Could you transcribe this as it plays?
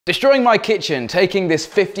Destroying my kitchen, taking this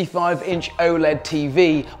 55-inch OLED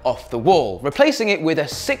TV off the wall, replacing it with a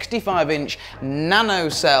 65-inch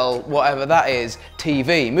Nanocell, whatever that is,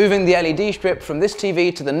 TV, moving the LED strip from this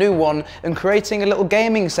TV to the new one and creating a little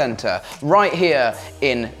gaming center right here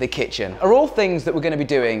in the kitchen are all things that we're going to be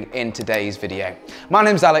doing in today's video. My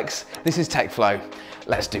name's Alex, this is TechFlow.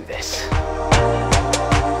 Let's do this.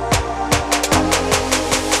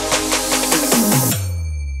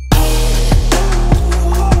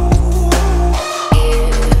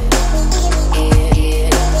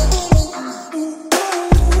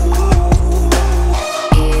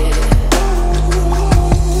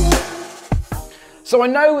 So I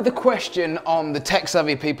know the question on the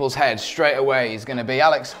tech-savvy people's heads straight away is going to be,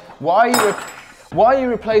 Alex, why are you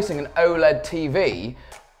replacing an OLED TV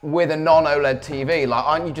with a non-OLED TV? Like,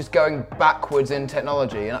 aren't you just going backwards in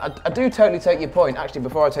technology? And I do totally take your point. Actually,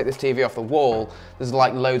 before I take this TV off the wall, there's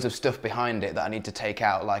like loads of stuff behind it that I need to take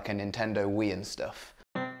out, like a Nintendo Wii and stuff.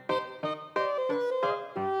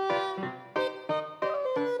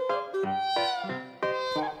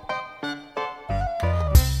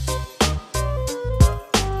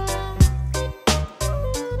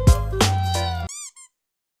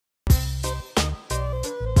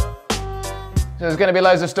 So there's going to be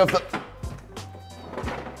loads of stuff that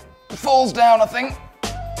falls down, I think.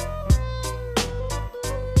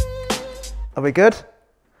 Are we good?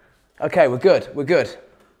 Okay, we're good, we're good.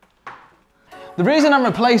 The reason I'm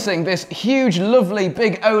replacing this huge, lovely,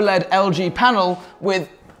 big OLED LG panel with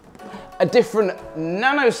a different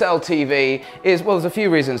Nanocell TV is, well, there's a few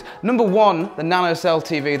reasons. Number one, the Nanocell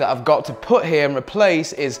TV that I've got to put here and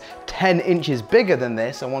replace is 10 inches bigger than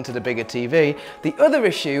this. I wanted a bigger TV. The other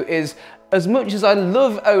issue is, as much as I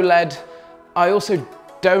love OLED, I also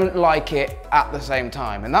don't like it at the same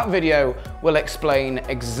time. And that video will explain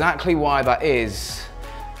exactly why that is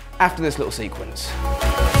after this little sequence.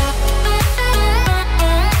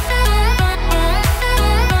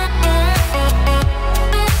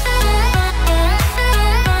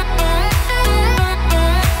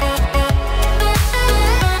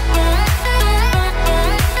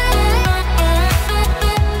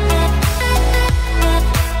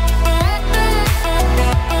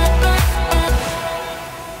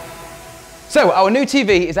 So our new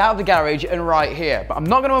TV is out of the garage and right here, but I'm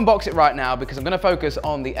not going to unbox it right now because I'm going to focus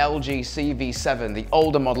on the LG CV7, the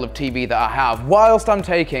older model of TV that I have, whilst I'm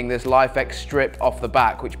taking this LifeX strip off the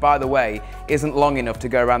back, which by the way, isn't long enough to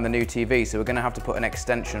go around the new TV, so we're going to have to put an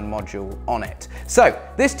extension module on it. So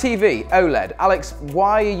this TV, OLED, Alex,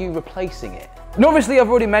 why are you replacing it? And obviously I've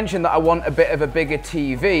already mentioned that I want a bit of a bigger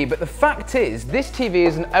TV, but the fact is this TV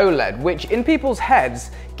is an OLED, which in people's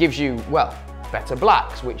heads gives you, well, better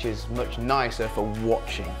blacks, which is much nicer for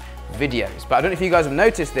watching videos. But I don't know if you guys have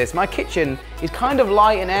noticed this, my kitchen is kind of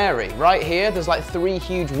light and airy. Right here, there's like 3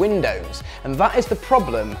 huge windows, and that is the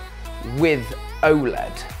problem with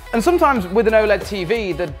OLED. And sometimes with an OLED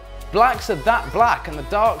TV, the blacks are that black and the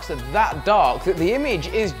darks are that dark that the image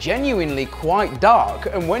is genuinely quite dark.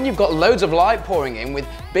 And when you've got loads of light pouring in with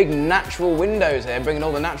big natural windows here, bringing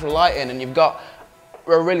all the natural light in, and you've got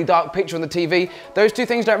a really dark picture on the TV, those two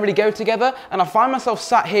things don't really go together, and I find myself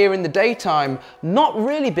sat here in the daytime not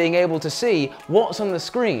really being able to see what's on the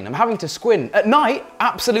screen. I'm having to squint. At night,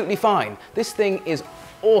 absolutely fine. This thing is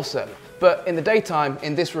awesome, but in the daytime,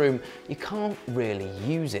 in this room, you can't really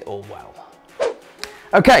use it all well.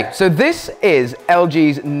 Okay, so this is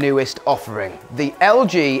LG's newest offering, the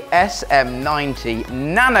LG SM90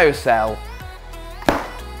 Nanocell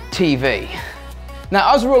TV.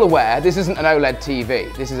 Now, as we're all aware, this isn't an OLED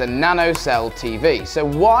TV, this is a Nanocell TV. So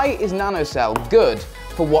why is Nanocell good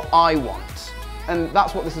for what I want? And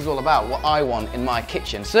that's what this is all about, what I want in my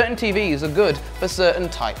kitchen. Certain TVs are good for certain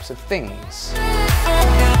types of things.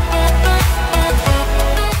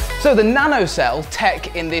 So the Nanocell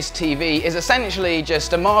tech in this TV is essentially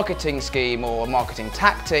just a marketing scheme or a marketing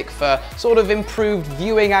tactic for sort of improved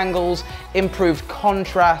viewing angles, improved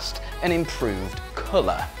contrast, and improved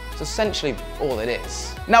colour. It's essentially all it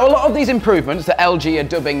is. Now, a lot of these improvements that LG are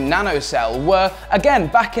dubbing Nanocell were, again,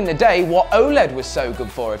 back in the day, what OLED was so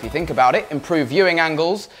good for, if you think about it. Improved viewing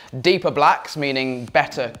angles, deeper blacks, meaning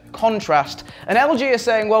better contrast. And LG is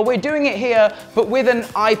saying, well, we're doing it here, but with an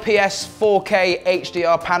IPS 4K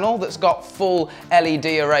HDR panel that's got full LED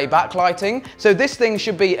array backlighting. So this thing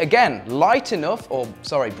should be, again, light enough, or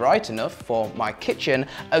sorry, bright enough for my kitchen,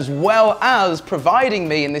 as well as providing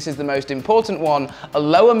me, and this is the most important one, a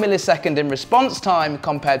lower millisecond in response time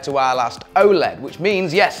compared to our last OLED, which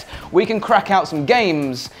means, yes, we can crack out some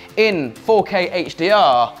games in 4K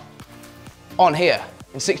HDR on here,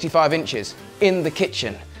 in 65 inches, in the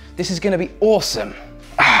kitchen. This is gonna be awesome.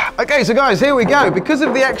 Okay, so guys, here we go. Because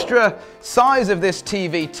of the extra size of this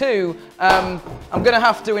TV too, I'm gonna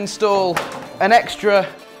have to install an extra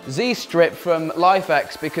Z strip from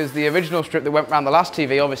LifeX because the original strip that went around the last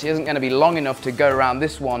TV obviously isn't gonna be long enough to go around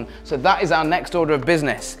this one. So that is our next order of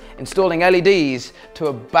business, installing LEDs to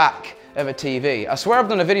a back of a TV. I swear I've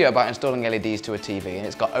done a video about installing LEDs to a TV and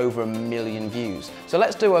it's got over 1 million views. So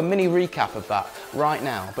let's do a mini recap of that right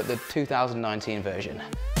now, but the 2019 version.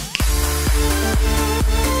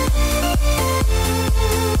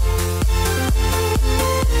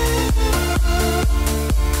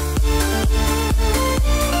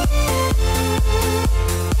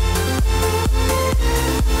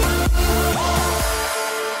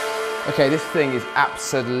 Okay, this thing is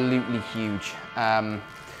absolutely huge.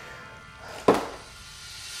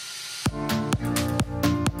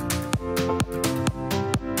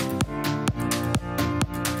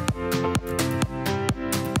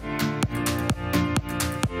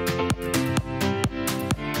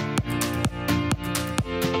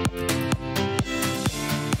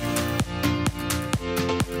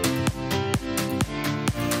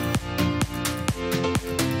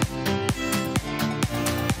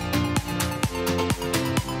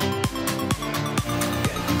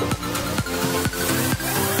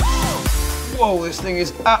 Whoa, this thing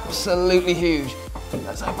is absolutely huge.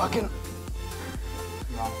 Let's hope I can.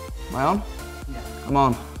 Am I on? Yeah. I'm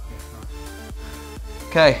on.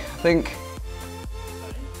 Okay, I think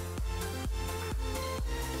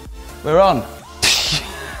we're on.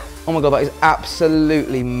 Oh my god, that is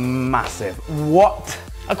absolutely massive. What?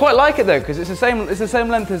 I quite like it though, because it's the same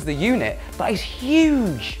length as the unit. That is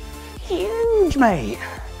huge. Huge, mate.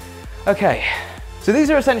 Okay. So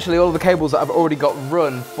these are essentially all of the cables that I've already got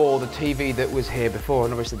run for the TV that was here before,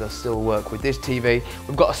 and obviously they'll still work with this TV.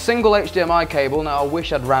 We've got a single HDMI cable. Now I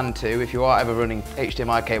wish I'd ran two. If you are ever running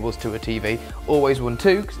HDMI cables to a TV, always run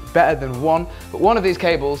two, because it's better than one. But one of these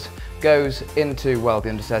cables goes into, well, the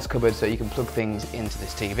understairs cupboard so you can plug things into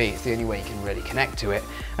this TV. It's the only way you can really connect to it.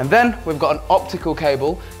 And then we've got an optical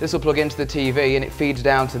cable. This will plug into the TV and it feeds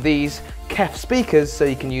down to these KEF speakers so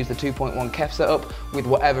you can use the 2.1 KEF setup with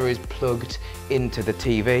whatever is plugged into the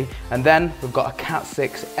TV. And then we've got a Cat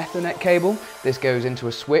 6 Ethernet cable. This goes into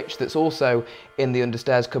a switch that's also in the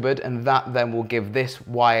understairs cupboard, and that then will give this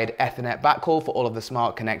wired Ethernet backhaul for all of the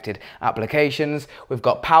smart connected applications. We've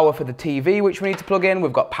got power for the TV, which we need to plug in.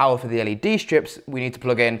 We've got power for the LED strips we need to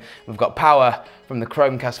plug in. We've got power from the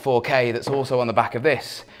Chromecast 4K that's also on the back of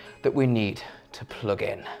this that we need to plug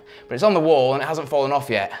in. But it's on the wall and it hasn't fallen off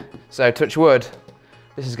yet. So touch wood,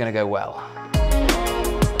 this is gonna go well.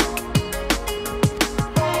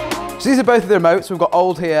 So these are both of the remotes. We've got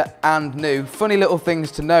old here and new. Funny little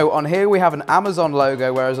things to know. On here we have an Amazon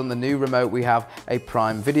logo, whereas on the new remote we have a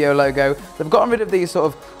Prime Video logo. They've gotten rid of these sort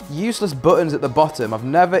of useless buttons at the bottom. I've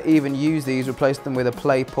never even used these, replaced them with a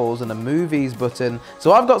play, pause and a movies button.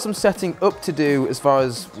 So I've got some setting up to do as far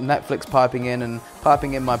as Netflix piping in and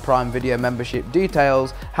piping in my Prime Video membership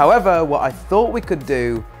details. However, what I thought we could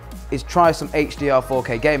do is try some HDR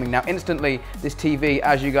 4K gaming. Now instantly, this TV,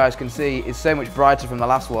 as you guys can see, is so much brighter from the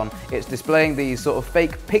last one. It's displaying these sort of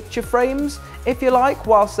fake picture frames, if you like,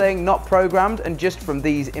 while saying not programmed, and just from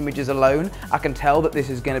these images alone, I can tell that this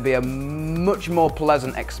is gonna be a much more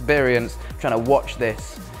pleasant experience trying to watch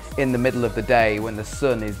this in the middle of the day when the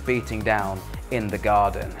sun is beating down in the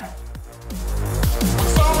garden.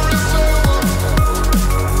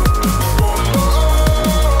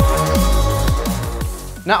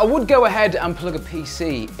 Now I would go ahead and plug a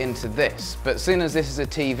PC into this, but seeing as this is a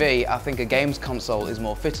TV, I think a games console is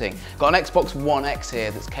more fitting. Got an Xbox One X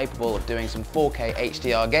here that's capable of doing some 4K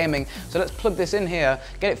HDR gaming, so let's plug this in here,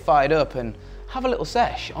 get it fired up and have a little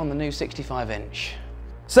sesh on the new 65-inch.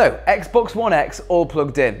 So, Xbox One X all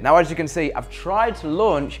plugged in. Now as you can see, I've tried to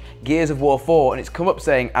launch Gears of War 4 and it's come up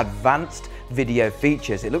saying advanced video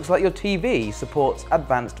features. It looks like your TV supports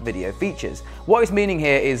advanced video features. What it's meaning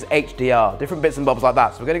here is HDR, different bits and bobs like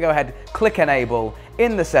that. So we're gonna go ahead, click enable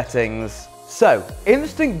in the settings. So,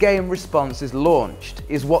 instant game response is launched,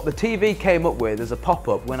 is what the TV came up with as a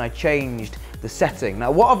pop-up when I changed the setting.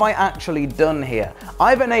 Now what have I actually done here?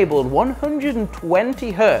 I've enabled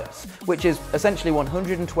 120 Hertz, which is essentially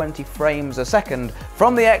 120 frames a second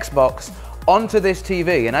from the Xbox onto this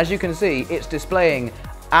TV. And as you can see, it's displaying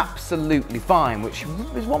absolutely fine, which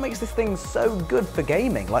is what makes this thing so good for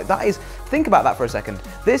gaming. Like that is, think about that for a second.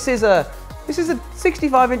 This is a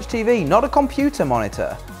 65-inch TV, not a computer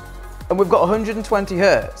monitor. And we've got 120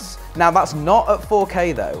 Hertz. Now that's not at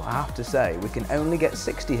 4K though, I have to say. We can only get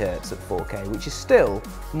 60 Hertz at 4K, which is still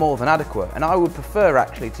more than adequate. And I would prefer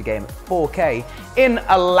actually to game at 4K in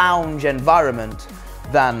a lounge environment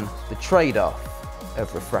than the trade-off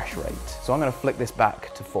of refresh rate. So I'm gonna flick this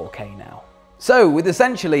back to 4K now. So with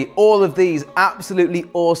essentially all of these absolutely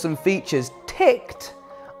awesome features ticked,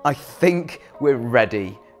 I think we're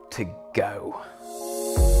ready to go.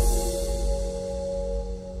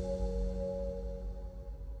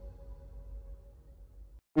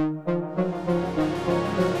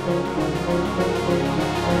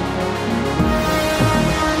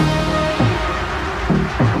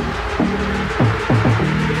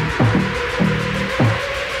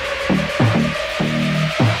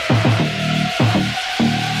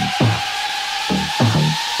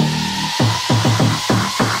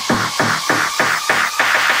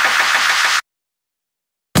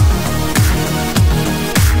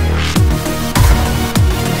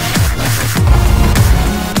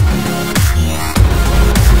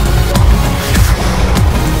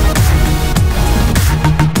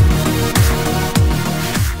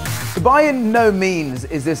 By no means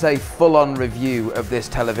is this a full-on review of this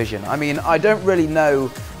television. I mean, I don't really know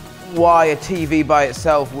why a TV by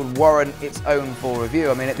itself would warrant its own full review.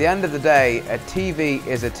 I mean, at the end of the day, a TV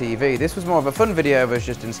is a TV. This was more of a fun video of us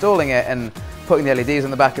just installing it and putting the LEDs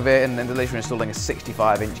on the back of it and then later installing a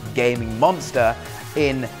 65-inch gaming monster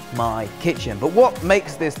in my kitchen. But what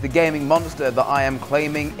makes this the gaming monster that I am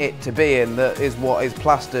claiming it to be, and that is what is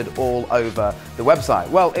plastered all over the website?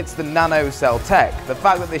 Well, it's the Nanocell tech. The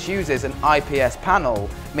fact that this uses an IPS panel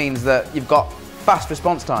means that you've got fast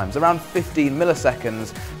response times, around 15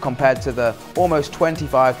 milliseconds compared to the almost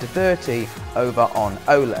 25 to 30 over on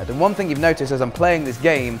OLED. And one thing you've noticed as I'm playing this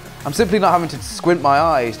game, I'm simply not having to squint my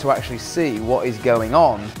eyes to actually see what is going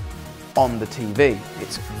on the TV.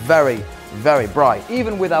 It's very, very bright.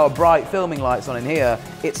 Even with our bright filming lights on in here,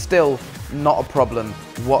 it's still not a problem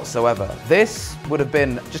whatsoever. This would have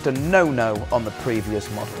been just a no-no on the previous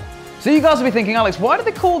model. So you guys will be thinking, Alex, why do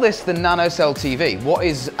they call this the Nanocell TV? What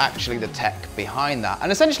is actually the tech behind that?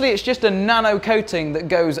 And essentially it's just a nano coating that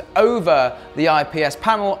goes over the IPS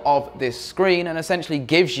panel of this screen and essentially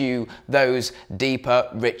gives you those deeper,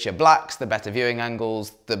 richer blacks, the better viewing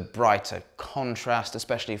angles, the brighter contrast,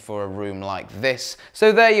 especially for a room like this.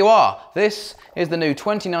 So there you are. This is the new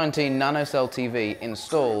 2019 Nanocell TV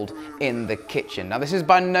installed in the kitchen. Now this is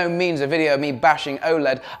by no means a video of me bashing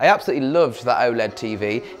OLED. I absolutely loved that OLED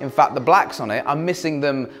TV. In fact, the blacks on it, I'm missing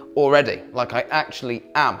them already, like I actually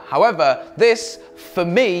am. However, this, for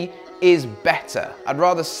me, is better. I'd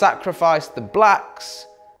rather sacrifice the blacks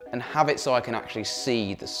and have it so I can actually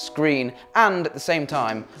see the screen and at the same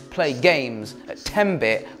time play games at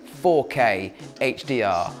 10-bit 4K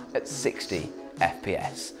HDR at 60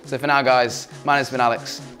 FPS. So for now guys, my name's been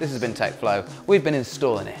Alex, this has been TechFlow, we've been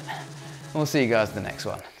installing it, and we'll see you guys in the next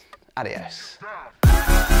one. Adios.